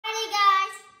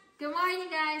Good morning,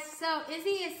 guys. So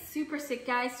Izzy is super sick,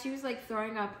 guys. She was like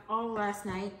throwing up all last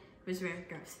night. It was very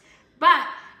gross. But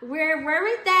we're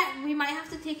worried that we might have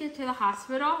to take her to the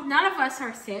hospital. None of us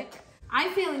are sick.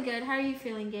 I'm feeling good. How are you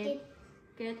feeling, Gabe?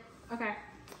 Good. Okay.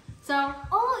 So.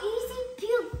 Oh, Izzy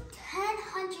puked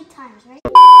 100 times, right?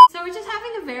 So we're just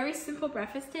having a very simple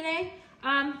breakfast today.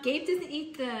 Gabe doesn't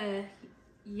eat the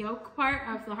yolk part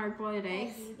of the hard-boiled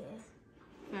eggs.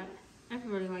 But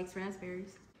everybody likes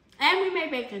raspberries. And we made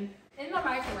bacon in the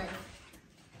microwave.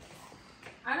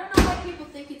 I don't know why people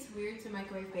think it's weird to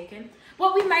microwave bacon.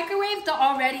 Well, we microwaved the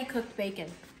already cooked bacon.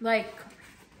 Like,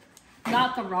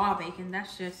 not the raw bacon.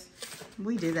 That's just...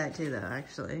 We do that too, though,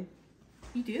 actually.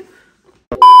 You do?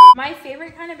 My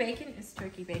favorite kind of bacon is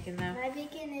turkey bacon, though. My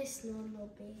bacon is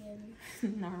normal bacon.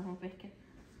 Normal bacon.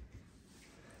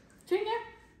 Junior?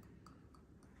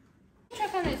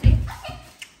 Check on Izzy.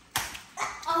 I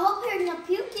hope you're not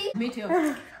puking. Me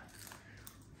too.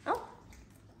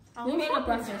 Oh. We made a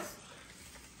breakfast.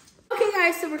 Okay,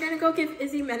 guys, so we're going to go give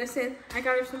Izzy medicine. I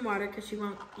got her some water because she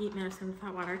won't eat medicine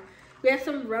without water. We have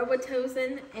some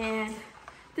Robitussin and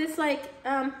this, like,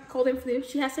 cold and flu.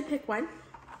 She has to pick one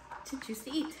to choose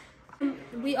to eat.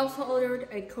 We also ordered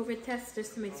a COVID test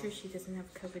just to make sure she doesn't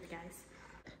have COVID, guys.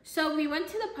 So we went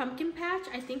to the pumpkin patch.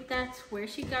 I think that's where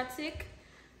she got sick.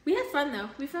 We had fun, though.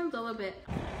 We filmed a little bit.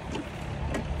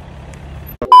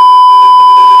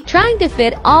 Trying to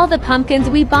fit all the pumpkins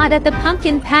we bought at the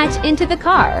pumpkin patch into the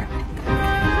car.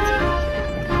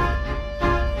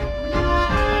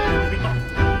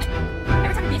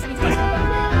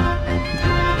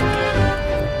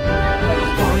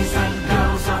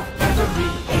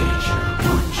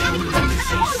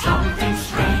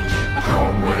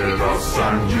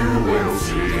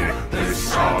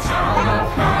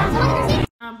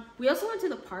 We also went to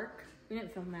the park. We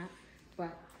didn't film that,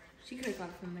 but she could have got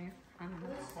it from there. I don't know.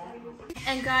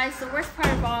 And guys, the worst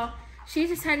part of all, she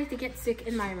decided to get sick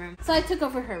in my room. So I took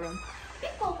over her room.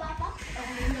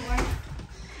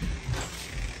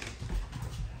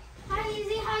 Hi,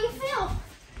 Izzy. How you feel?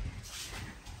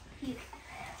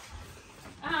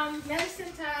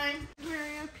 Medicine time.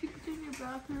 Mary, I puked in your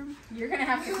bathroom. You're gonna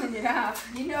have to clean it up.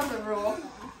 You know the rule.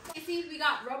 Izzy, we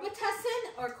got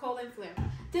Robitussin or cold and flu.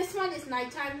 This one is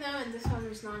nighttime though, and this one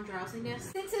is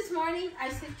non-drowsiness. Since it's morning, I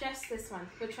suggest this one.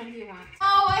 Which one do you want?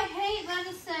 Oh, I hate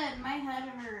medicine. My head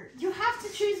hurts. You have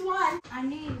to choose one. I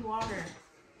need water.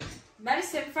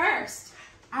 Medicine first.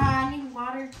 I need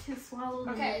water to swallow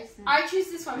the medicine. I choose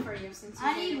this one for you since you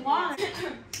I need water.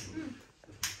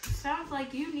 Sounds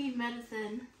like you need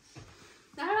medicine.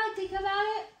 Now that I think about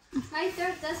it, my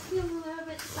throat does feel a little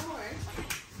bit sore.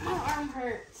 My arm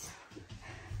hurts.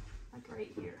 Like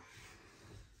right here.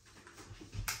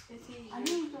 I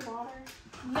need the water.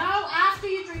 No, after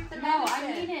you drink the medicine. No,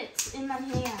 I need it in my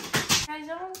hand. Guys,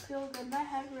 I don't feel good. My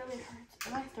head really hurts.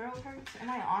 And my throat hurts. And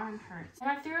my arm hurts. And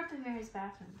I threw up in Mary's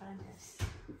bathroom, but I missed.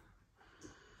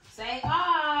 Say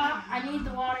ah. I need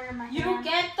the water in my hand. You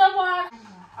get the water.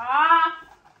 Ah.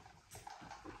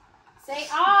 Say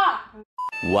ah.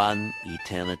 One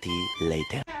eternity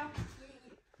later.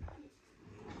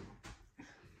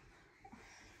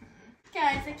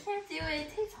 Guys, I can't do it. It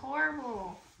tastes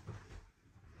horrible.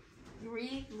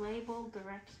 Read label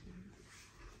directions.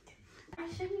 I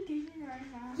shouldn't give you right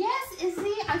now. Yes,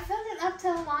 Izzy, I filled it up to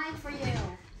the line for you.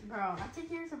 Bro, I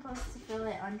think you're supposed to fill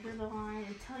it under the line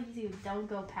and tell you don't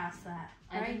go past that.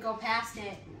 I didn't go past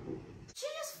it. She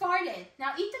just farted.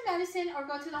 Now eat the medicine or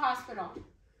go to the hospital.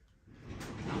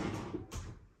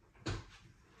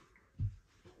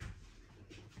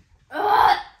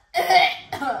 I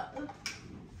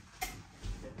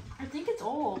think it's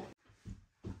old.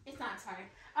 It's not, sorry.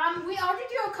 We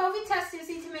ordered you a COVID test,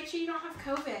 Izzy, to make sure you don't have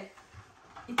COVID.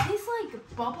 It tastes like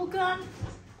bubble gum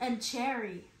and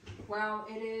cherry. Well,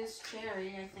 it is cherry,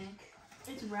 I think.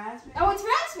 It's raspberry. Oh, it's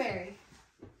raspberry.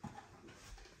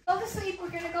 Go to sleep. We're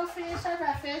gonna go finish our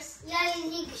breakfast. Yeah,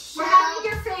 Izzy, shut We're up. having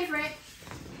your favorite.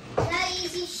 Yeah,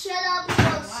 Izzy, shut up and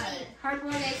go sleep.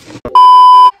 Hard-boiled eggs.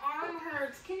 Arm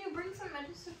hurts. Can you bring some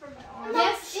medicine for my arm?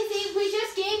 Yes, Izzy, we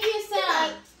just gave you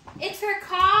some. It's for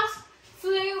cough,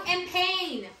 flu, and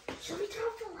pain. Should we turn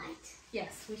off the light?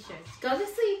 Yes, we should. Go to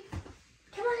sleep.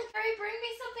 Come on. Mary, bring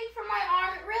me something for my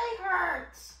arm. It really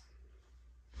hurts.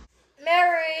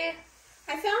 Mary.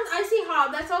 I found IZZY Hall.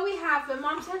 That's all we have, but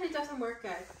Mom said it doesn't work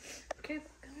good. Okay,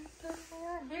 come on, put my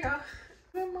arm. Here you go.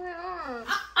 Put my arm.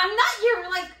 I'm not your,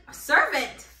 like,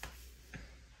 servant.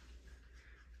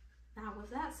 Now, was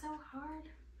that so hard?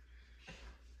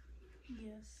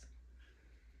 Yes.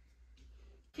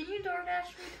 Can you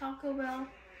DoorDash me Taco Bell?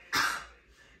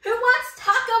 Who wants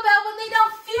Taco Bell when they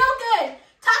don't feel good?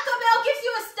 Taco Bell gives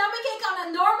you a stomachache on a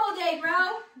normal day.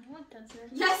 that's it.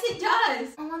 Yes, it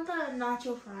does. I want the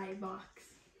nacho fry box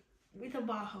with a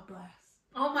Baja Blast.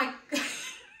 Oh my.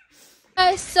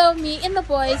 Guys, so me and the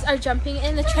boys are jumping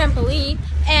in the trampoline,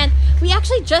 and we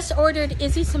actually just ordered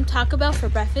Izzy some Taco Bell for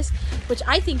breakfast, which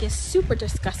I think is super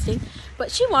disgusting,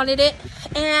 but she wanted it,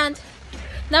 and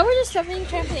now we're just jumping in the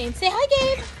trampoline. Say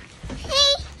hi, Gabe.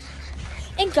 Hey.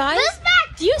 And guys,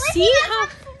 do you see how?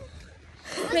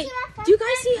 Wait, do you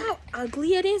guys see how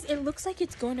ugly it is? It looks like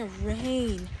it's going to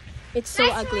rain. It's so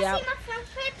ugly out.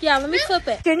 Yeah, let me flip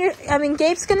it.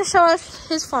 Gabe's gonna show us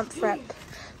his front flip.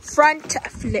 Front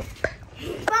flip.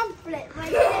 Front flip,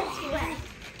 right this way.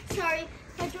 Sorry,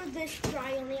 I drew this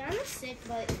dry only. I'm sick,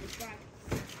 but it's dry.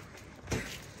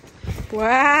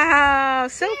 Wow,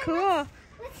 so cool.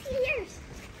 What's yours?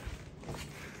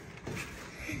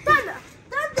 Thunder!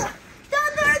 Thunder!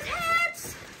 Thunder's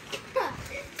hats!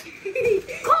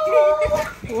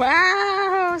 Cool!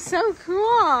 Wow, so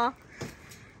cool.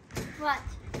 What?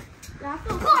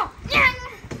 Cool! Yeah!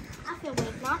 I feel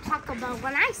wait, not Taco Bell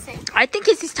when I say. I think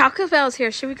Izzy's Taco Bell's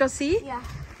here. Should we go see? Yeah.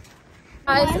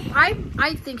 Guys,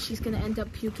 I think she's gonna end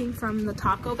up puking from the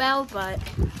Taco Bell, but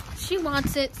she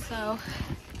wants it, so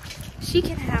she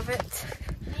can have it.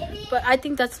 Maybe. But I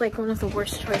think that's like one of the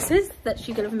worst choices that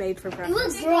she could have made for It breakfast.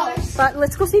 looks gross. But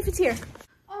let's go see if it's here.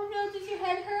 Oh no, does your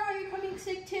head hurt? Are you coming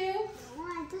sick too?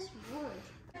 Why this wood?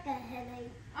 Like a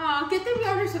headache. Oh, good thing we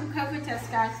ordered some COVID tests,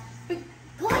 guys. But,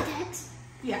 What?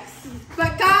 yes.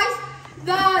 But guys,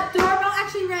 the doorbell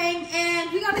actually rang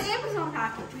and we got an Amazon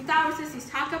package. We thought it was just these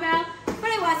Taco Bell, but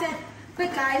it wasn't.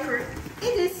 But guys,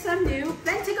 it is some new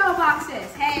Bento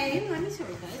boxes. Hey, let me show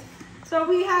you guys. So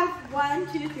we have 1,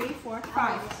 2, 3, 4,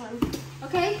 5.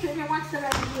 Okay, Junior wants the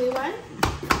red and blue one.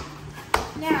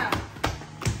 Now,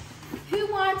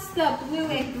 who wants the blue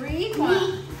and green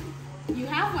one? You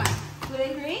have one. Blue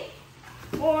and green?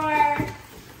 Or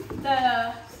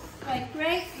the like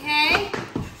gray? Hey?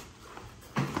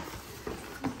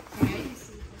 Okay.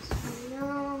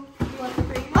 No. You want the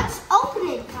green one? Let's open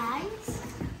it, guys.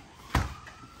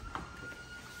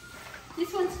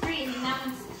 This one's green and that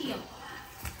one's teal.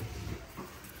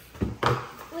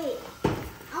 Wait.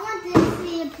 I want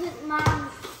this to put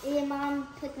mom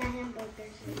put my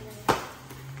hamburgers in there.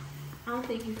 I don't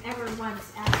think you've ever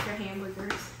once asked for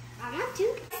hamburgers. I want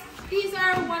to. These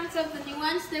are ones of the new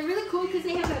ones. They're really cool because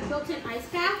they have a built-in ice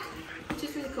pack, which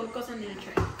is really cool. It goes on the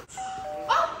tray.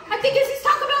 Oh, I think Izzy's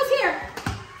Taco Bell's here.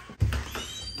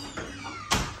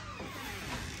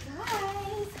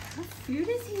 Guys, the food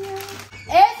is here.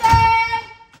 Izzy!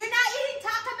 You're not eating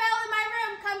Taco Bell in my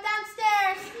room. Come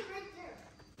downstairs.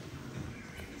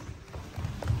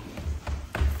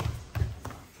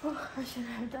 Oh, I shouldn't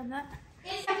have done that. I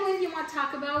can't believe you want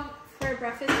Taco Bell for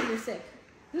breakfast and you're sick.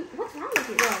 What's wrong with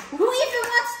you? Who even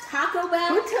wants Taco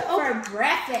Bell for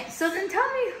breakfast? So then tell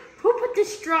me, who put the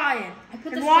straw in? I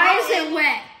put the And straw why is in. it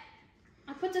wet?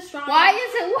 I put the straw Why in.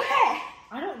 is it wet?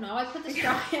 I don't know. I put the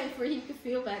straw in for you to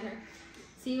feel better.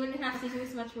 So you wouldn't have to do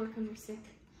as much work when you're sick.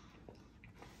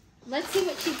 Let's see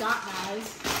what she got,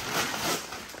 guys.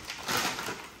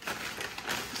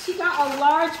 She got a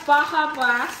large Baja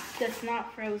Blast. That's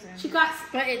not frozen. She got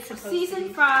But it's supposed to seasoned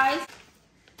be. fries.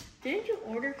 Didn't you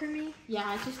order for me? Yeah,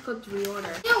 I just clicked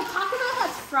reorder. Yo, Taco Bell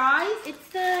has fries. It's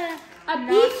the A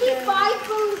beefy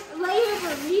 5-layer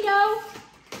burrito.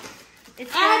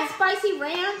 It's Add the, spicy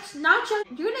ranch, nacho.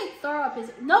 You're gonna throw up his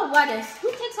no lettuce.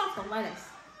 Who takes off the lettuce?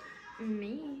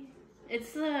 me.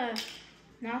 It's the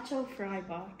nacho fry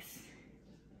box.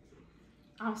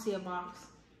 I don't see a box.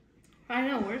 I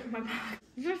know. Where's my box?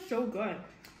 These are so good.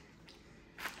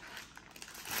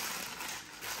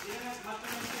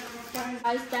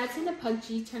 Guys, Dad's in the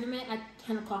PUBG tournament at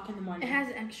 10 o'clock in the morning. It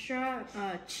has extra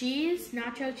cheese,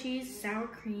 nacho cheese, sour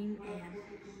cream, and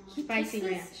He spicy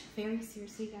takes this ranch. very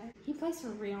seriously, guys. He plays for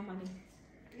real money.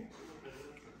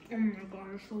 Oh my god,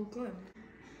 it's so good.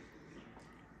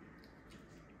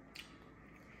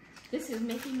 This is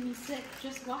making me sick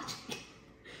just watching.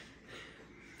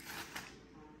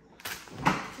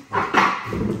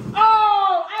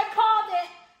 Oh, I called it.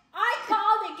 I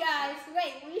called it, guys.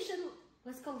 Wait, we should.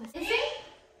 Let's go listen. Is it?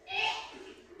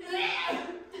 Yeah,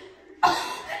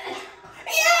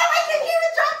 I can hear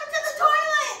it drop into the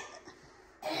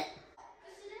toilet.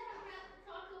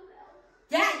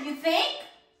 Yeah, you think?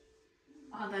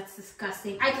 Oh, that's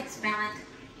disgusting. I can smell it.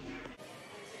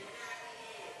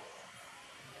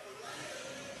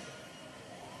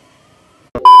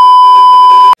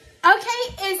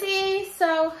 Okay, Izzy,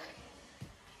 so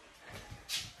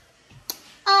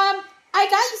I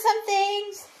got you some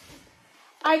things.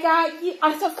 I got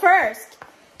you so first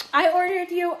I ordered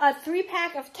you a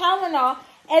 3-pack of Tylenol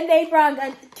and they brought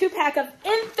a 2-pack of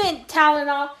infant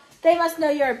Tylenol They must know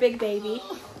you're a big baby.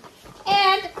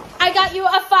 And I got you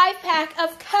a 5-pack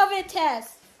of COVID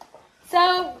tests.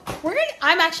 So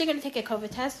I'm actually gonna take a COVID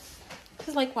test.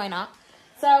 Cause like, why not?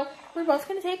 So we're both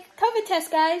gonna take COVID tests,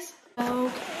 guys.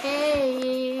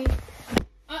 Okay.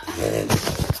 Oh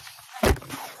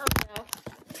no.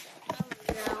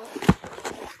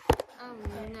 Oh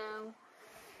no.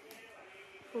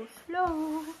 Go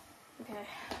slow. Okay.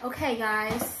 Okay,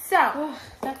 guys. So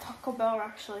That Taco Bell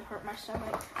actually hurt my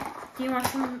stomach. do you want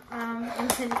some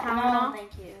instant No, Tylenol?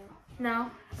 thank you. No.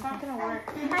 It's not gonna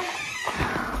work.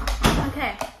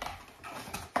 Okay.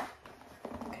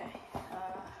 Okay.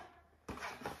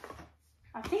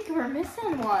 I think we're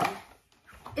missing one.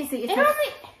 Izzy, It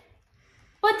only.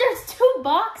 But there's 2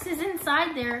 boxes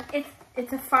inside there.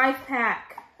 it's a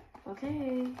 5-pack.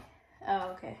 Okay.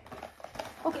 Oh, okay.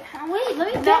 Okay, wait, let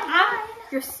me No, get mine.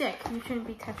 you're sick. You shouldn't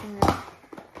be touching this.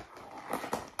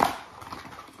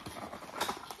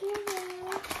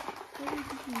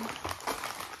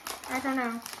 I don't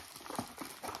know.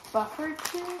 Buffer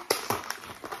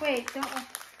chips? Wait, don't.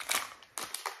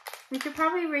 We should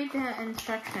probably read the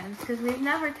instructions because we've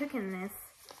never taken this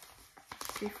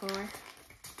before.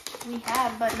 We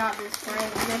have, but not this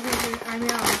brand. I know.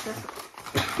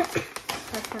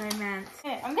 That's what I meant.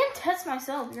 Okay, I'm gonna test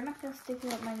myself. You're not gonna stick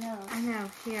it up my nose. I know.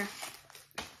 Here.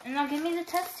 And now give me the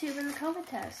test tube and the COVID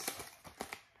test.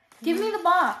 Give me the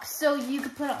box so you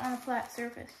can put it on a flat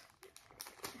surface.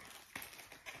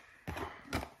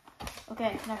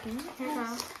 Okay, now give me the Here you go.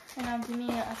 test. And now give me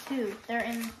a tube. They're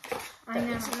in. I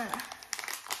know. it's in there.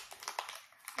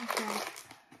 Okay.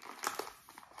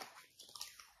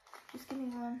 Just give me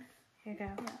one. Here you go.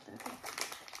 Yeah, okay.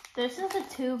 This is a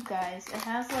tube, guys. It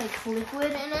has like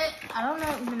liquid in it. I don't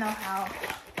even know how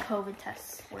COVID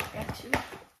tests work actually.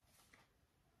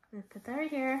 Let's put that right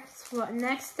here.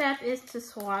 Next step is to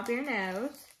swab your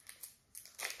nose.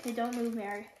 Okay, don't move,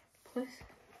 Mary. Please.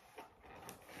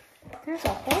 There's a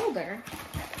holder.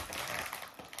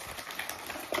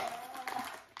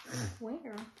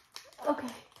 Where? Okay.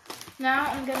 Now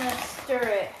I'm gonna stir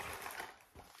it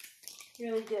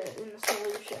really good in the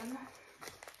solution.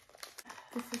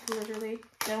 This is literally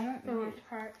Don't the move. worst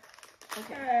part.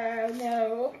 Okay. Oh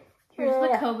no. Here's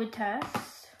the COVID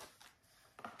test.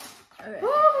 Okay.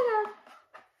 Oh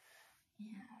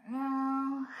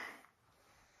Now.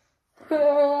 my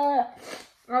god.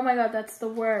 Oh my god, that's the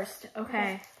worst.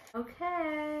 Okay.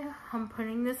 Okay. I'm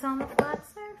putting this on the flat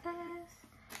surface.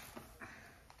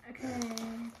 Okay.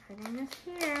 Putting this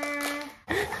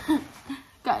here.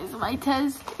 Guys, my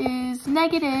test is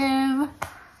negative.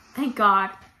 Thank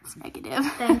God. It's negative.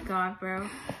 Thank God, bro.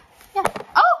 Yeah.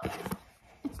 Oh!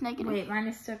 It's negative. Wait, mine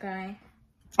is still going.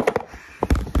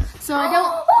 So I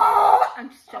don't. I'm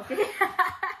just joking.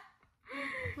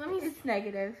 Let me It's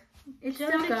negative. It's show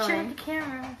still the picture going. of the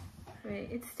camera. Wait,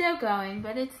 it's still going,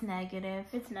 but it's negative.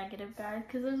 It's negative, guys,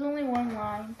 because there's only one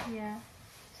line. Yeah.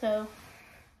 So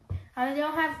I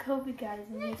don't have COVID, guys.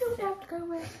 And I it's don't sick. have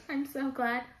COVID. I'm so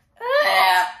glad.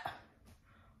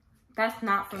 That's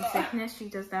not from sickness. She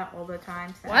does that all the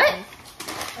time. Sadly.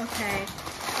 Okay.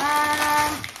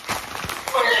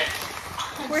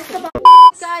 Where's the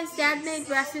guys? Dad made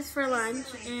breakfast for lunch,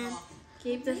 and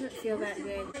Gabe doesn't feel that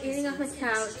good. We're eating on the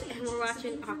couch, and we're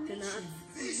watching Octonauts.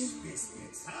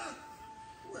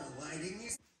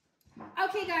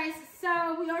 Okay, guys.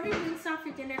 So we ordered Wingstop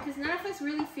for dinner because none of us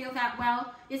really feel that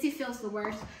well. Izzy feels the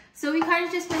worst. So we kind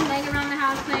of just been laying around the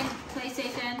house playing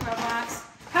PlayStation, Roblox.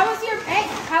 How was your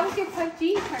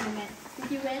PUBG tournament?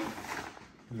 Did you win?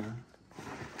 No.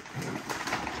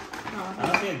 Oh, I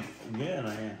don't think good, I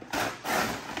am.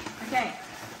 okay.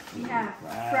 We have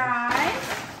fries.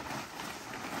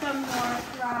 Some more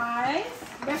fries.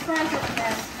 Their fries are the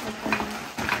best.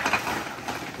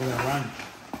 With a run.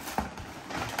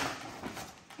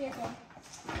 Here you go.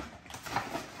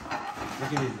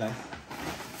 Look at these guys.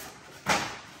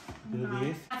 Do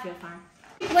this. I feel fine.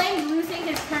 He blamed losing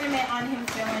his tournament on him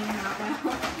feeling not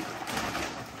well.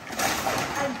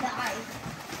 I died.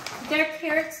 Their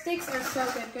carrot sticks are so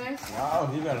good, guys. Wow,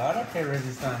 you got a lot of carrots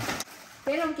this time.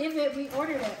 They don't give it, we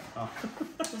ordered it. Oh.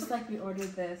 Just like we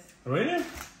ordered this. Really?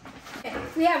 Okay,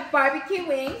 we have barbecue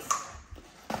wings.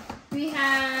 We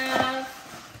have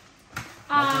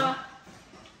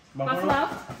buffalo.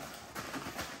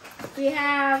 We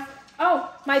have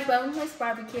my boneless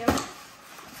barbecue.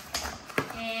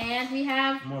 And we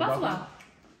have More buffalo.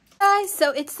 Guys,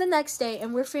 so it's the next day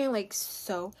and we're feeling like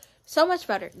so much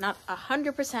better. Not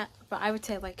 100%, but I would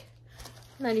say like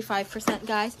 95%,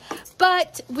 guys.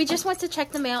 But we just went to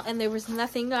check the mail and there was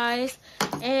nothing, guys.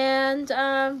 And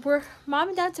mom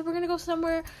and dad said we're gonna go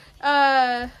somewhere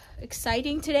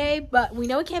exciting today, but we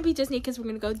know it can't be Disney because we're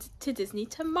gonna go to Disney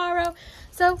tomorrow.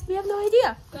 So we have no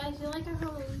idea. Guys, you like our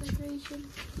Halloween decoration?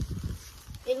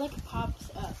 It like pops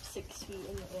up 6 feet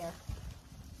in the air.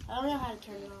 I don't know how to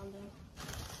turn it on though.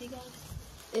 See guys?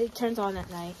 It turns on at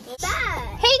night.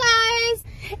 Bad. Hey guys!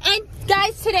 And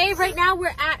guys, today, right now, we're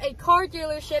at a car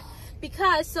dealership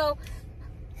because,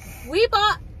 we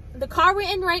bought the car we're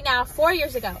in right now 4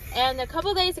 years ago. And a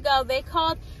couple days ago, they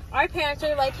called our parents.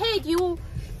 They're like, hey, do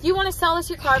you want to sell us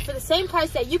your car for the same price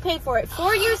that you paid for it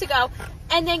 4 years ago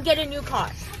and then get a new car?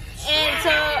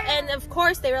 And of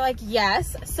course, they were like,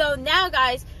 yes. So now,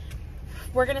 guys,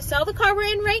 we're going to sell the car we're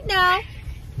in right now.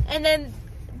 And then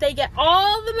they get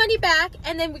all the money back,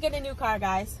 and then we get a new car,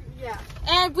 guys. Yeah.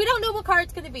 And we don't know what car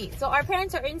it's going to be. So our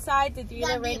parents are inside the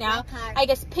dealer right now, I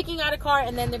guess, picking out a car,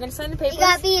 and then they're going to sign the papers. You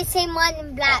gotta be the same one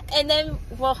in black. And then,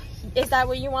 well, is that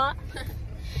what you want?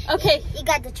 Okay. You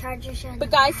got the charger shot. But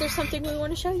guys, there's something we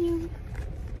want to show you.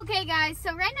 Okay, guys,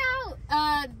 so right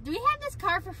now, we had this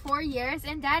car for 4 years,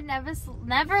 and Dad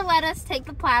never let us take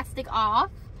the plastic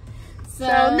off. So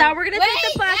now we're going to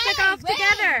take the plastic off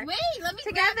together. Wait, let me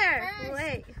Together. grab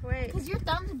it first. Wait. Because your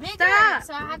thumb's bigger, Stop.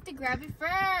 so I have to grab it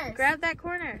first. Grab that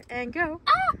corner and go.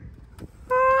 Ah!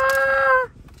 Ah.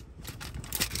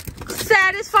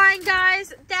 Satisfying,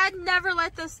 guys. Dad never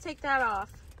let us take that off.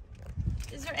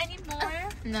 Is there any more?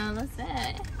 No, that's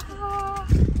it. Ah.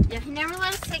 Yeah, he never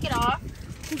let us take it off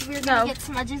because we were going to get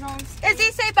smudges on. Izzy,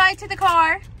 say bye to the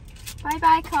car.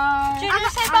 Bye-bye, car. Junior,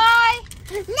 say bye.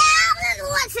 No, that's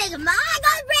one second. I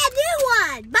got a brand new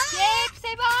one. Bye. Jake,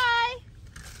 say bye.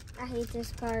 I hate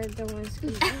this car. Don't want to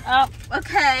speak. Oh,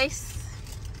 okay.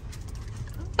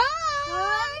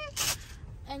 Bye.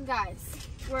 And guys,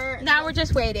 Now we're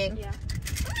just waiting. Yeah.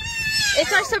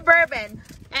 It's our Suburban,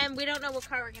 and we don't know what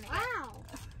car we're gonna get. Wow.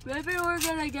 Maybe we're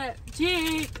gonna get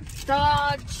Jeep,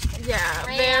 Dodge. Yeah,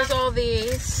 Ram. there's all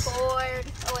these. Ford.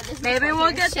 Oh, this is Maybe Ford we'll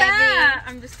here. get Chevy. that.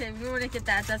 I'm just kidding. We want to get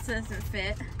that. That doesn't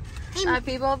fit.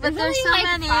 People, but there's so only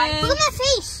like many. 5. Look at my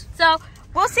face. So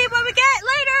we'll see what we get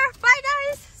later. Bye,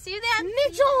 guys. See you then.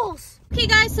 Mitchell's. Okay,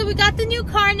 guys. So we got the new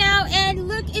car now, and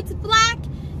look, it's black.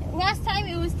 Last time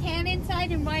it was tan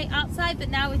inside and white outside, but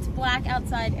now it's black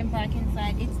outside and black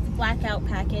inside. It's the blackout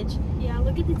package. Yeah,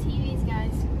 look at the TVs,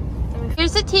 guys.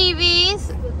 Here's the TVs.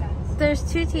 Look, guys. There's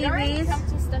 2 It already TVs.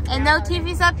 comes with stuff And now no already.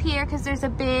 TVs up here because there's a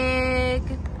big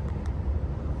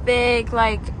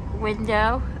like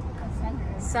window,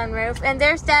 sunroof. And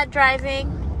there's Dad driving,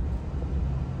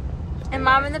 and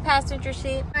Mom in the passenger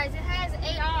seat. Guys, it has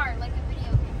AR, like a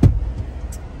video game.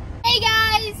 Hey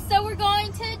guys, so we're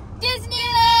going to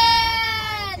Disneyland!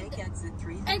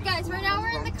 And guys, right now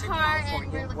we're in the car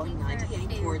and we're looking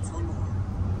for food.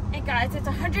 And guys, it's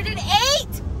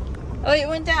 108! Oh, it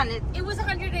went down. It was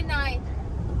 109.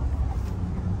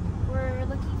 We're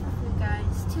looking for food,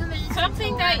 guys. 2 minutes.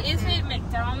 Something until that we're isn't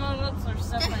McDonald's or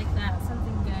stuff like that.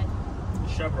 Something good.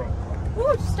 Chevron.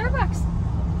 Ooh, Starbucks.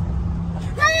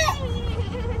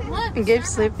 Look, Gabe's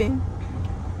sleeping.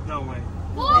 No way.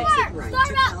 Walmart, Right to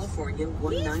Starbucks. California He's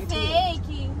 198.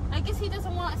 faking. I guess he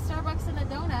doesn't want a Starbucks and a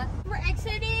donut. We're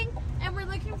exiting and we're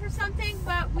looking for something,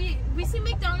 but we see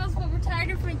McDonald's, but we're tired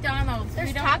of McDonald's. There's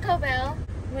we don't, Taco Bell.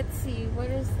 Let's see, what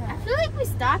is that? I feel like we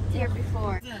stopped here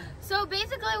before. So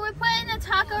basically, we put in a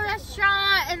taco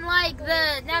restaurant and like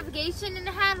the navigation, and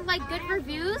it had like good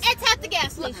reviews. It's at the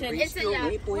gas station. Reach the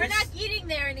waypoint. We're not eating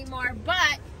there anymore,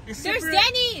 but It's there's separate.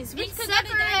 Denny's. We It's could go to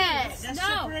Denny's. separate. That's No.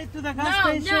 separate to the No, gas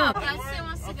station. no. Guys still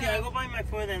wants to Okay, go. I go buy my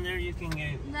food and there you can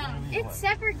get. No, whatever you it's want.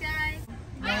 separate, guys.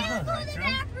 No, I it's gotta not go to the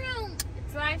drive-thru. bathroom.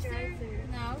 Drive-thru.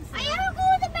 No. I gotta go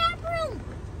to the bathroom.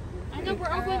 I know we're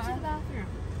all going to the bathroom.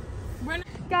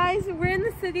 Guys, we're in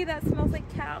the city that smells like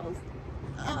cows.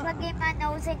 If I get my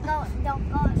nose and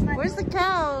don't go. Where's the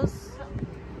cows?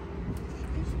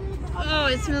 Oh,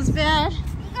 it smells bad.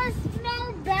 It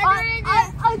smells better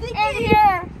in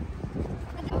here.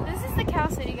 This is the cow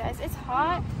city, guys. It's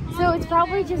hot, so it's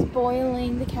probably just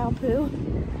boiling the cow poo.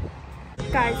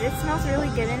 Guys, it smells really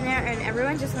good in there, and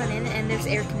everyone just went in, and there's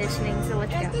air conditioning, so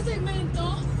let's go.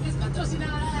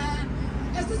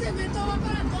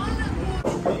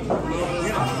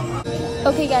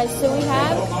 Okay, guys, so we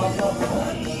have.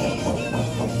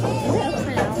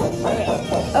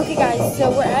 Okay, guys,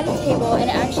 so we're at a table, and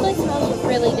it actually smells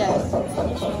really good.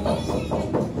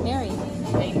 Mary.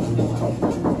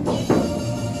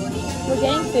 We're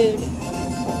getting food.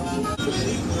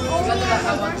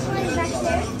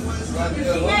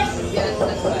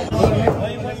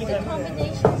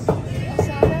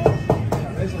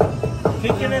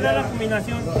 ¿Qué le da la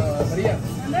combinación?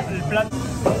 El plato.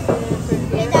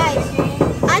 Hey guys,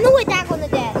 I know what that's gonna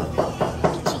do.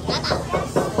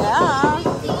 Yeah.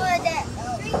 You wanna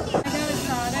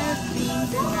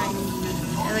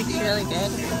really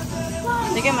good.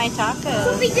 Look at my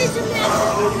tacos. We did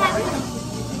some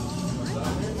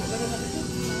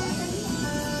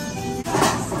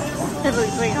It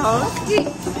looks like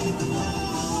home.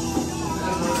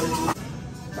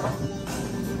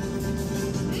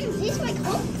 These like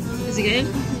home. Is it good?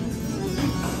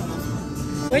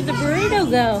 Where'd the burrito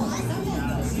go?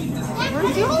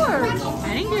 Where's yours?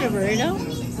 I didn't get a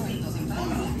burrito.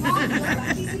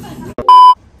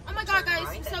 Oh my god,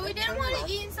 guys. So we didn't want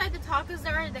to eat inside the tacos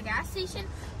that were at the gas station,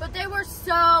 but they were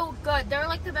so good. They were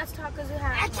like the best tacos we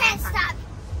had. I can't stop.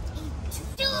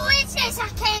 Delicious. I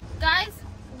can't. Guys,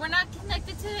 we're not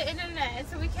connected to the internet,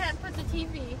 so we can't put the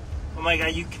TV. Oh my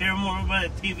god, you care more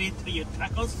about the TV to your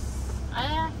tacos?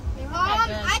 They weren't that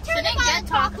good. I turned Shouldn't on get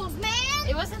tacos, man.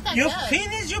 It wasn't that You good.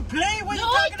 finished your play? What No, you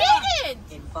I talking about?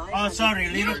 didn't. Oh, sorry,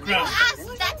 little crowd.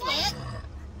 That's it.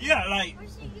 Yeah, like,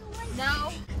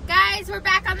 No. Guys, we're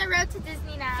back on the road to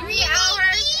Disney now. 3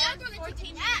 hours and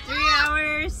 14 minutes. 3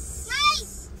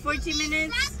 hours. 14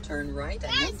 minutes. Turn right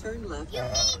and then turn left. You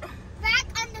mean back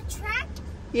on the track?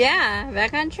 Yeah,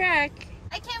 back on track.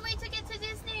 I can't wait to get to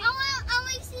Disney. I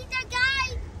want to see the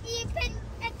guy. Even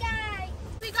the guy.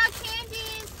 We got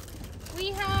candies.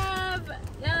 We have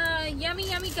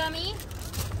yummy gummy.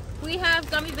 We have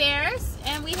gummy bears,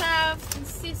 and we have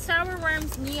sour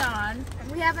worms neon.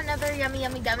 And we have another yummy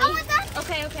gummy. Oh, is that?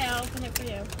 Okay, I'll open it for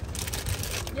you.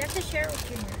 You have to share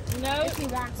with your No, if you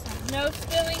want some. no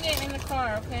spilling it in the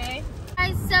car, okay?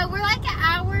 Guys, so we're like an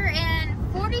hour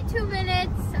and 42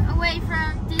 minutes away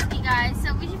from Disney, guys.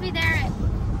 So we should be there at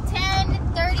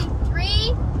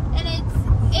 10:33, and it's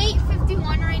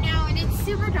 8:51 right now, and it's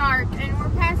super dark, and we're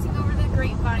passing over the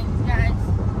grapevines, guys.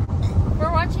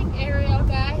 We're watching Ariel,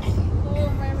 guys. Little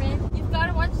Mermaid. You've got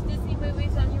to watch Disney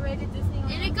movies on your way to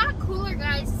Disneyland. And it got cooler,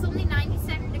 guys. It's only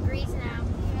 97 degrees now.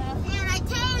 And I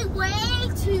can't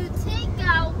wait to take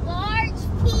a large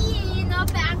pee in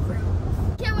the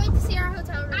bathroom. Can't wait to see our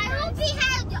hotel room. I hope he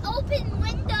had open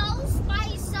windows by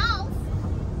himself.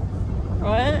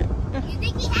 What? You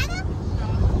think he had them?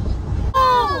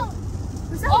 Oh!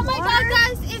 Was that Oh my water? god,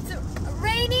 guys, it's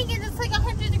raining and it's like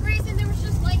 100 degrees and there was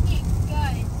just lightning,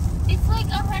 guys. It's like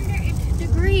 100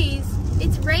 degrees.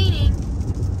 It's raining.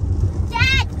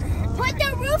 Dad, put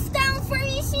the roof down for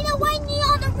you. See the lightning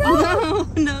on the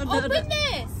roof? No, Open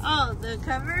this. Oh, the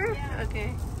cover? Yeah.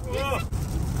 Okay. oh,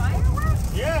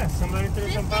 Fireworks? yeah, somebody threw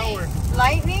some power.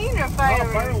 Lightning or Oh,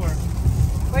 fireworks?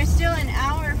 fireworks. We're still an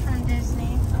hour from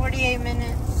Disney. 48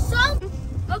 minutes. So,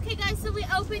 Okay, guys, so we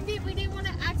opened it. We didn't want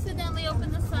to accidentally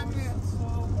open the sunroof.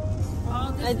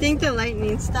 Oh, I think the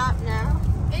lightning stopped now.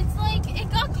 it's like, it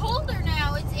got colder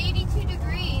now. It's 82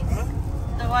 degrees.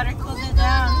 The water cooled it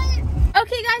down.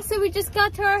 Okay, guys, so we just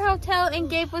got to our hotel and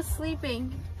Gabe was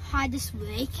sleeping. hi, this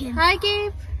waking. Hi,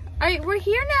 Gabe. We're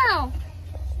here now.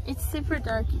 It's super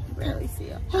dark. You can barely see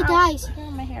it. Hey guys,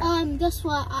 Oh, my hair. guess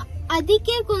what? I think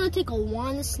I'm gonna take a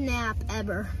one snap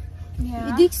ever. Yeah.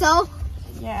 You think so?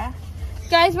 Yeah.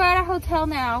 Guys, we're at our hotel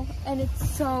now, and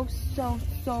it's so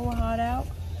hot out.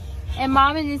 And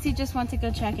Mom and Izzy just want to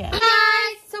go check it. Hey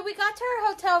guys, so we got to our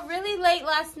hotel really late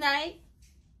last night.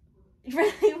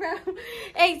 Really, bro?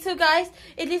 Hey, so guys,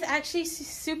 it is actually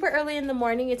super early in the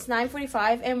morning. It's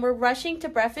 9:45, and we're rushing to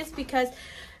breakfast because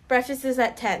breakfast is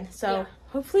at 10. So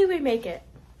hopefully we make it.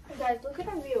 Hey guys, look at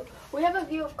our view. We have a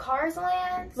view of Cars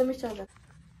Land. Let me show them.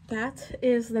 That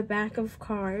is the back of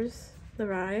Cars, the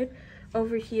ride.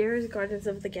 Over here is Guardians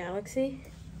of the Galaxy.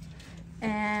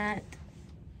 And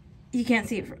you can't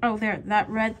see it. Oh, there. That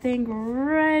red thing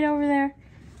right over there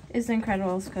is the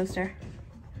Incredibles coaster.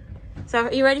 So,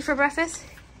 are you ready for breakfast?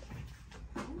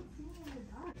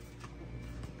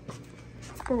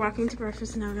 We're walking to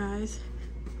breakfast now, guys.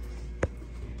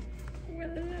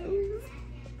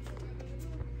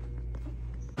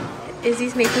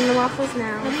 Izzy's making the waffles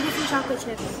now. Let me get some chocolate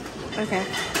chips. Okay.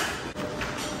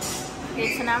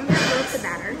 Okay, so now I'm gonna go with the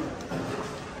batter.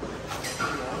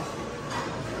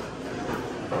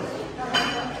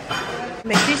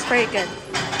 Make sure you spray it good.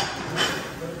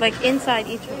 Like inside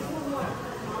each one.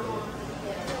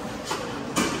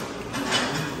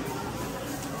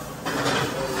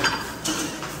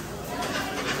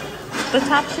 The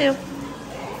top too.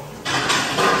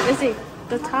 Izzy,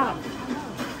 the top.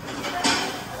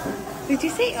 Did you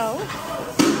say oh?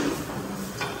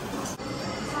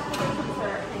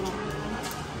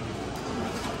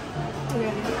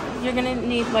 You're gonna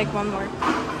need like one more.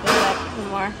 One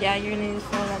more. Yeah, you're gonna need to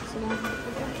fill it up some more.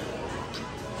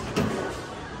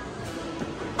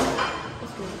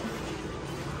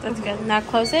 That's good. Now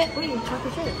close it. Wait,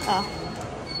 chocolate chips. Oh.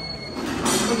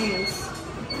 Please.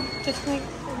 Just like,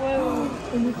 whoa.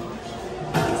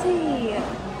 Easy.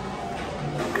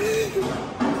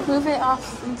 Move it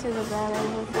off into the bed. I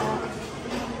move that.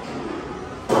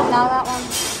 Now that one.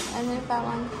 And move that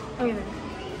one. Okay, then.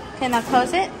 Okay, now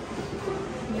close it.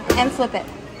 And flip it.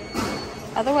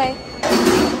 Other way.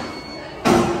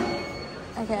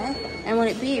 Okay. And when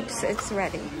it beeps, it's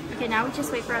ready. Okay, now we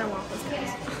just wait for our waffles,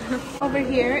 guys. Over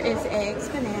here is eggs,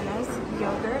 bananas,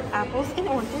 yogurt, apples, and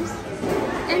oranges.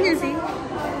 And Izzy.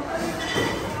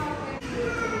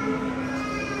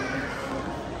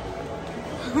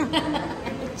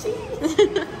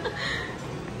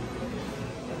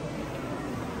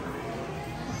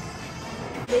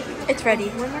 It's ready.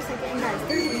 One more second, guys.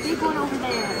 There's a big one over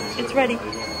there. It's ready.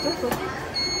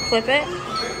 Flip it.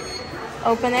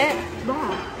 Open it.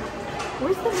 Wow.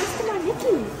 Where's the rest of my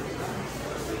Mickey?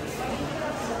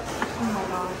 Oh my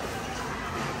god.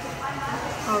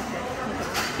 Okay.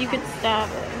 You could stab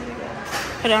it.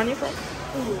 Put it on your plate.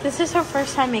 This is her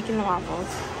first time making the waffles.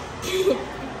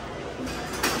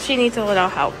 She needs a little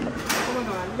help. Oh my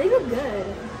god. They look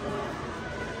good.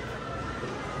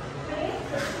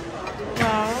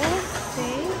 Well,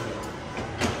 see?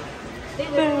 They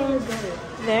really look good.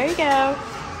 There you go.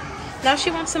 Now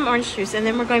she wants some orange juice, and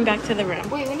then we're going back to the room.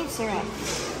 Wait, we need syrup.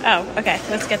 Oh, okay.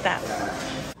 Let's get that.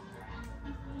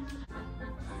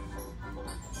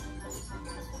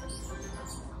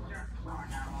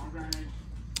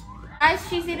 Guys,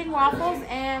 she's eating waffles,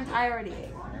 and I already ate.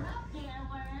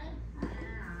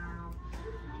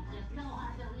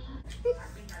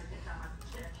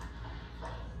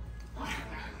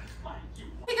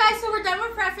 Hey guys, so we're done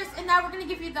with breakfast, and now we're going to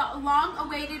give you the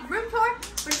long-awaited room tour.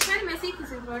 But it's kind of messy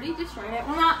because we've already destroyed it.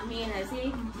 Well, not me and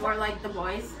Izzy, more like the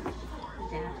boys.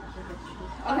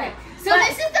 Okay, So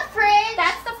this is the fridge.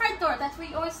 that's the front door. That's what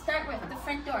you always start with, the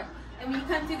front door. And when you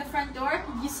come through the front door,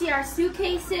 you see our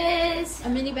suitcases, a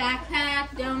mini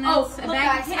backpack, donuts, a look,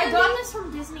 bag guys, of I candy. got this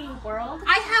from Disney World.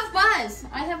 I have Buzz.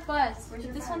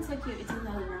 This one's so cute. It's in the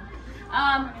other room.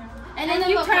 And then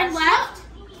you look, turn guys, left,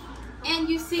 and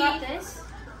you see. Got this.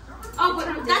 Oh,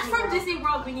 but that's from Disney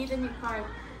World. We need a new card.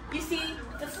 You see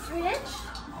the fridge,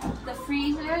 the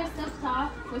freezer is up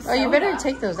top with soda. Oh, you better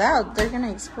take those out. They're going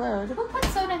to explode. Who put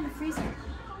soda in the freezer?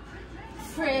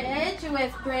 Fridge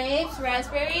with grapes,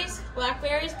 raspberries,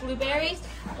 blackberries, blueberries,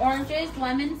 oranges,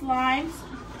 lemons, limes,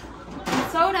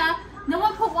 and soda. No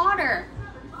one put water.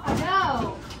 I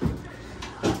know.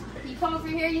 You come over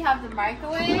here, you have the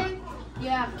microwave, you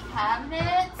have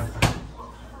cabinets,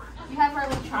 you have our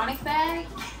electronic bag,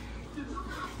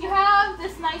 you have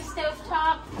this nice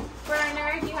stovetop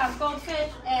burner, you have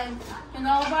goldfish and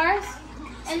granola bars.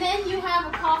 And then you have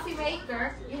a coffee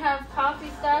maker. You have coffee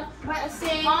stuff. A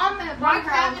sink. Mom brought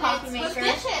her own coffee cabinets maker.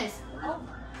 with dishes. Oh.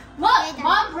 Look,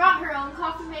 Mom brought her own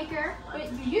coffee maker.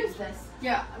 Wait, you use this?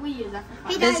 Yeah, we use that for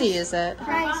fun. Hey, guys. Izzy use it.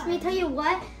 Guys, let me tell you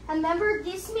what. Remember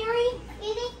this, Mary?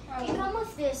 Eating? It comes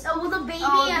with this. Oh, with a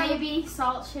baby. Baby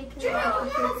salt shaker. Yeah,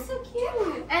 that's so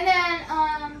cute. And then,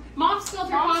 Mom spilled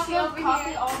her coffee over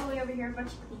here. all the way over here, but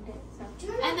she cleaned it.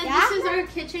 So. And then this is our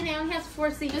kitchen. It only has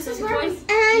 4 seats. This is where we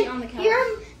eat on the couch.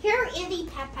 Here, Indy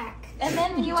Pet Pack. And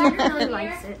then you walk over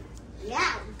here.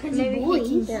 Yeah, because Maybe boys.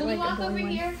 he can get like walk over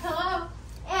here. Hello.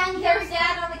 And here's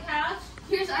Dad on the couch.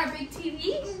 Here's our big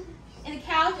TV and the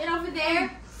couch. And over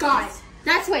there, guys.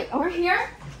 That's over here.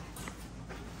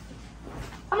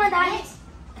 Come on, guys.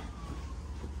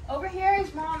 Over here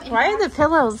is Mom. And Why are the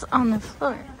pillows on the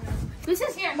floor? This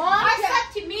is here. Mom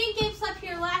slept here. Me and Gabe slept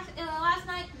here last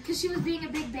night Because she was being a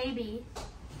big baby.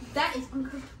 That is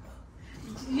uncomfortable.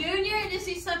 Junior and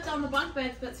Izzy slept on the bunk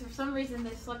beds, but for some reason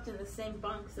they slept in the same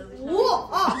bunk, so there's no reason.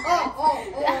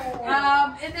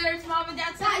 And there's Mom and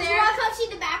Dad sitting Guys, you there. want to come see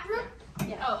the bathroom?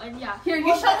 Yeah. Oh, and yeah. Here,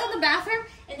 you show them the bathroom,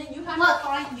 and then you have to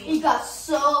find me. It got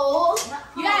so...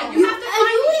 Yeah, you have to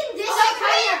find me. in this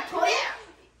toilet?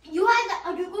 You had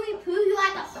to, you're going to poo, you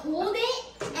had to hold it,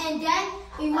 and then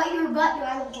you wipe your butt, you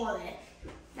have to hold it.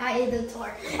 That is the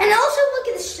tour. And also look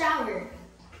at the shower.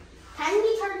 Can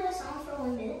we turn this on for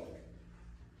 1 minute?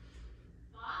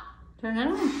 Turn it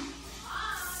on.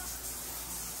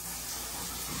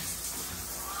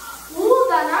 Ooh,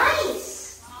 that's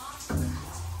nice.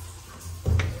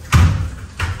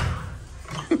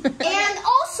 And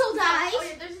also, guys,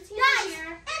 There's a TV here.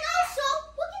 and also,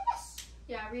 look at this.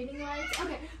 Yeah, reading lights.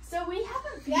 Okay, so we have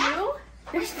a view.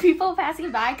 There's people passing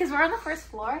by because we're on the first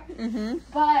floor. Mm-hmm.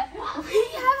 But we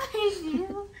have a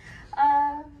view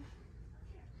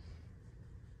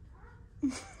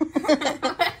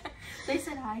They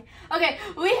said hi. Okay,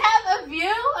 we have a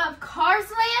view of Cars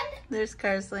Land. There's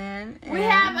Cars Land. We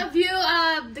have a view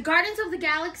of the Gardens of the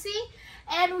Galaxy.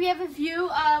 And we have a view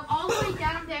of all the way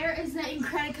down there is the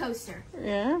Incredicoaster.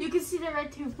 Yeah. You can see the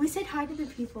red tube. We said hi to the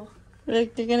people.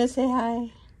 Look, they're gonna say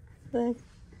hi. Look.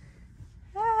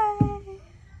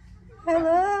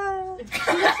 Hello.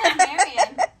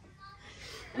 Marion.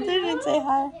 They didn't say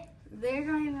hi. They're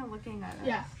not even looking at us.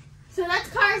 Yeah. So that's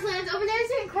Cars Land. Over there's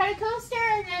the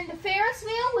Incredicoaster and then the Ferris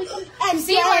wheel. We can And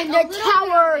see then like the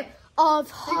Tower of Oh,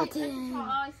 Holden.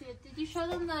 I see it. Did you show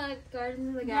them the Gardens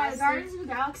of the Yeah, Galaxy? the Gardens of the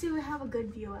Galaxy we have a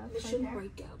good view of. Mission Right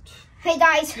breakout. Hey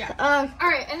guys,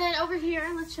 Alright, and then over here,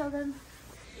 let's show them.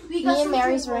 We got me and some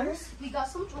Mary's drawers. room. We got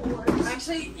some drawers.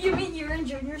 Actually, you mean you're in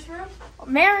Junior's room?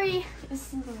 Mary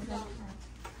is in the room.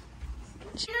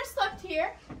 Junior slept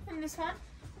here in this one.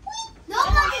 No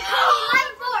one can call my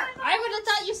floor. I would have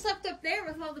thought you slept up there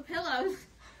with all the pillows.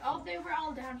 Oh, they were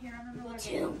all down here. I don't know where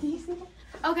they are.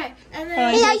 Okay, and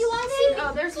then Hey, how you want it?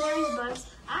 oh, there's Mary's bus.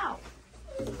 Ow.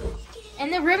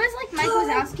 And the room is like Mike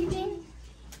Wazowski thing.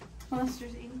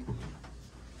 Monsters Inc.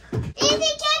 Easy,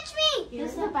 catch me.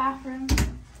 This is the bathroom.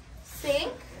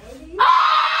 Sink.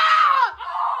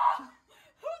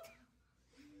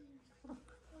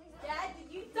 Dad, did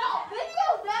you don't video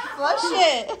that? Flush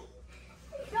it.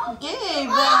 Gabe.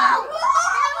 Oh,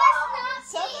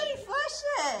 Somebody flush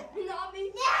it. not me.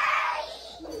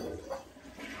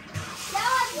 That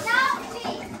was not me.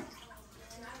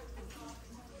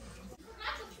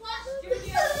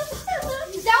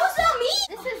 That was not me.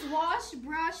 This is wash,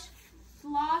 brush,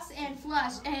 floss, and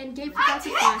flush. And Gabe I forgot to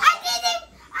did it. flush. I did it.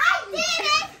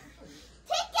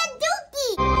 Take a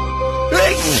dookie.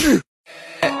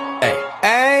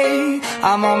 Hey,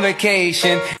 I'm on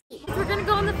vacation. We're gonna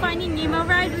go on the Finding Nemo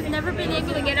ride. We've never been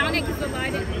able to get on it because the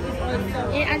line is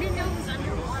I didn't know it was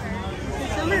underwater. The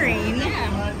submarine. Yeah.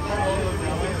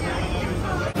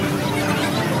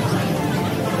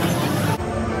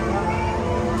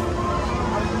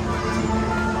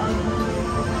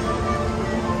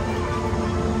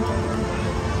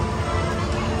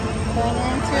 Going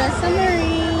into a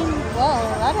submarine. Whoa,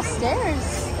 a lot of stairs.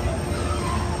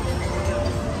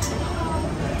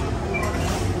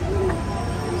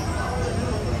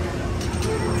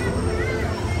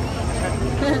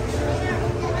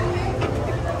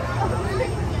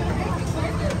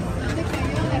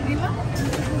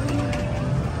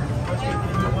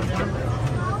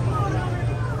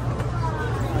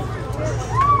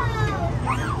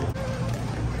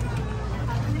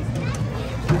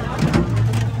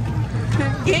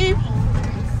 Gabe.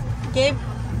 Gabe.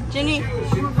 Jenny.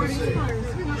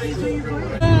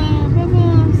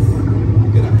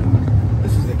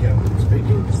 This is the captain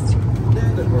speaking.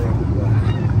 Now that we're on the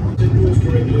line, the rules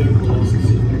curriculum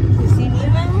philosophy. See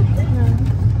Nemo?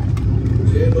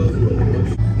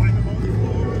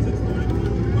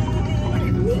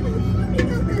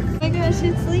 Oh my gosh,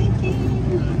 it's leaking.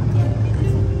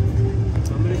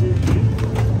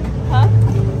 Huh?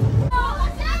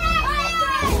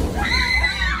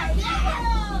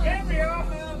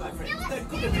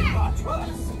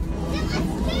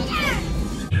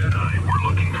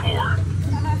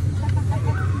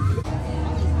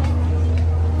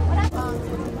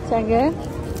 Is that good?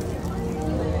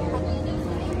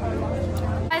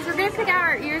 Guys, we're gonna pick out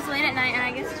our ears late at night, and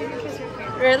I guess Junior has her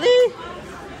favorite. Really?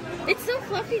 It's so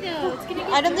fluffy though. It's gonna get.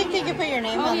 I don't think they can put your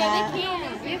name Oh on yeah, that. they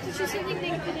can. You have to choose something they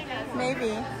can put their name.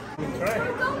 Maybe.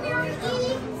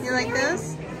 You like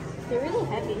those? They're really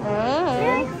heavy.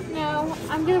 Oh. No,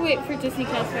 I'm gonna wait for Disney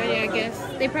Cast Friday, I guess.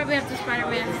 They probably have the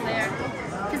Spider-Mans there.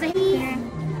 Cause they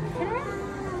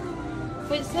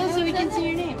Wait, so we can see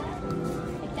your name.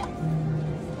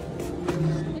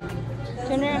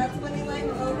 Turn around.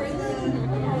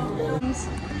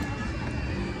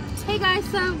 Hey guys,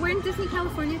 so we're in Disney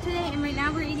California today, and right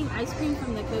now we're eating ice cream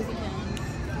from the Cozy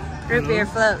Cone. Root beer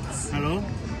floats. Hello?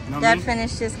 Not Dad me?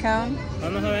 finished his cone. I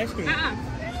don't have ice cream.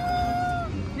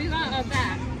 We got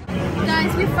that.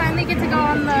 Guys, we finally get to go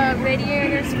on the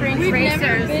Radiator Springs Racers. We've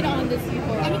never been on this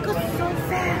before. And it goes so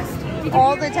fast.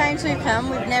 All the times we've come,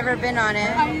 we've never been on it.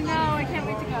 I know, I can't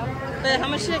wait to go. But how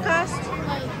much did it cost?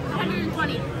 Like $120.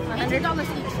 $100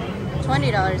 each.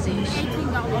 $20 each.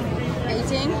 $18.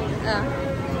 18? Oh.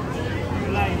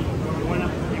 You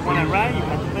wanna ride? You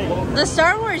have to pay. The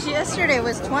Star Wars yesterday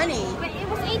was 20. But it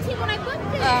was 18 when I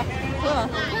booked it. Oh, cool.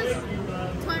 It was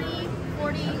 20,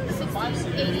 40,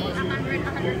 60, 80, 100,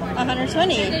 120.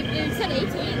 120. It said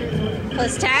 18.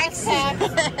 Plus tax? Oh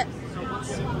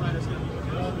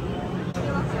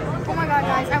my god,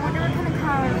 guys, I wonder what kind of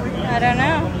car I don't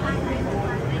know.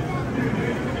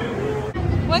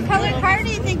 What color car do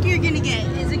you think you're gonna get?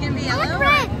 Is it gonna be yellow?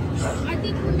 red. I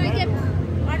think we might get,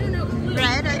 I don't know, blue.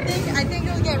 Red, I think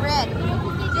it'll get red.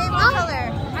 Jay, what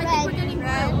color? I think we're getting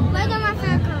Red. blue. Red is my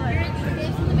favorite color.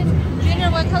 Junior,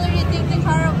 what color do you think the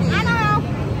car will be? I don't know.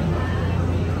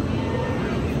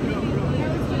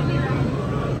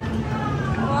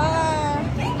 Wow.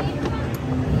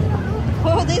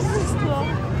 Oh, this is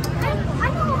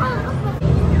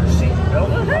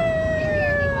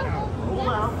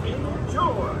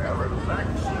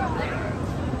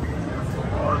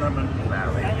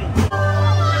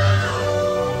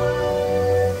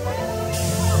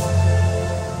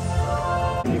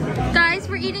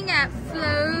eating at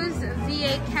Flo's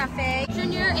V8 Cafe.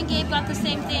 Junior and Gabe got the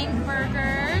same thing,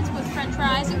 burgers with french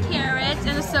fries and carrots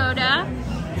and a soda.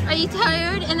 Are you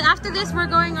tired? And after this, we're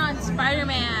going on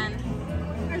Spider-Man.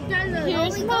 Here's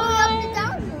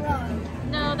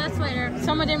no, that's later.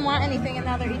 Someone didn't want anything and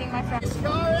now they're eating my fries.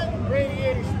 Scarlet,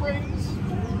 Radiator Springs.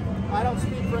 I don't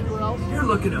speak for anywhere else. You're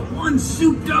looking at one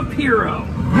souped up hero.